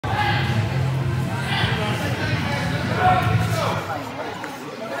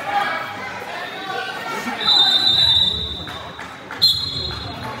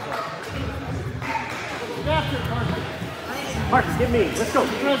Marcus, get me. Let's go.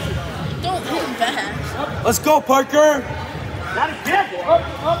 Don't hit back. Let's go, Parker. Got it, get. Up.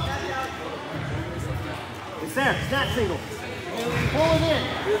 It's there. Snap single. Pull it in.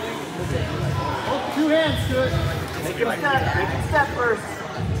 Hold 2 hands to it. Make it step. Make it step first.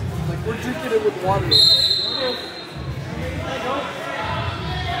 We're drinking it with water.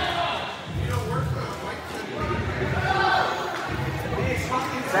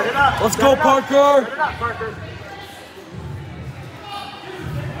 Set it up. Let's go, Parker. Set it up, Parker.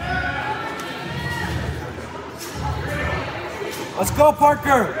 Let's go,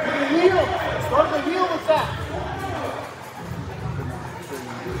 Parker. The heel. Start the heel with that.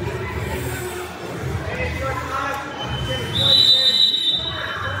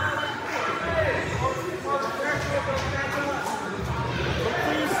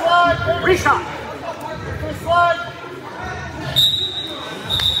 Reshot. Slide.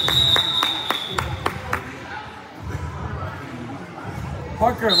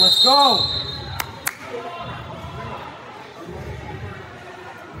 Parker, let's go.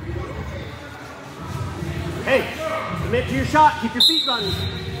 Hey, commit to your shot. Keep your feet running.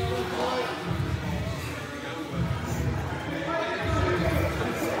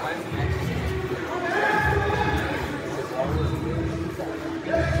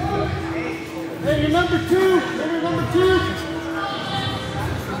 Hey, you're number 2. You're number 2.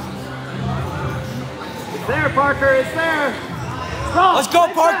 It's there, Parker. It's there. Strong. Let's go,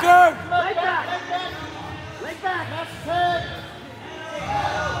 Parker. Leg back. Leg back. That's his head.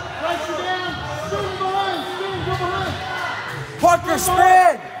 Pressure down. Spin behind. Go behind. Parker,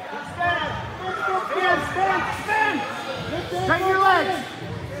 spin. Spin. Straighten your legs.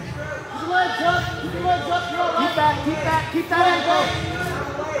 Keep your legs up. Keep your legs up. You're all right. Keep that ankle.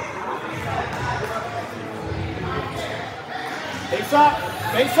 Face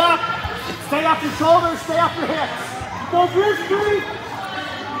up, stay off your shoulders, stay off your hips. Go briskly.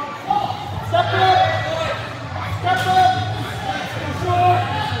 Step up. Short.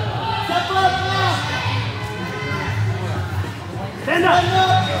 Step up now. Stand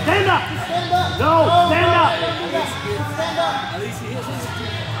up. No, stand up. At least he hits us.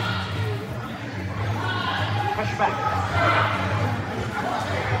 Pressure back.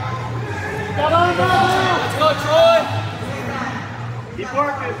 Come on now. Let's go, Troy. Keep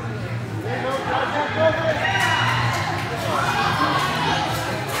working.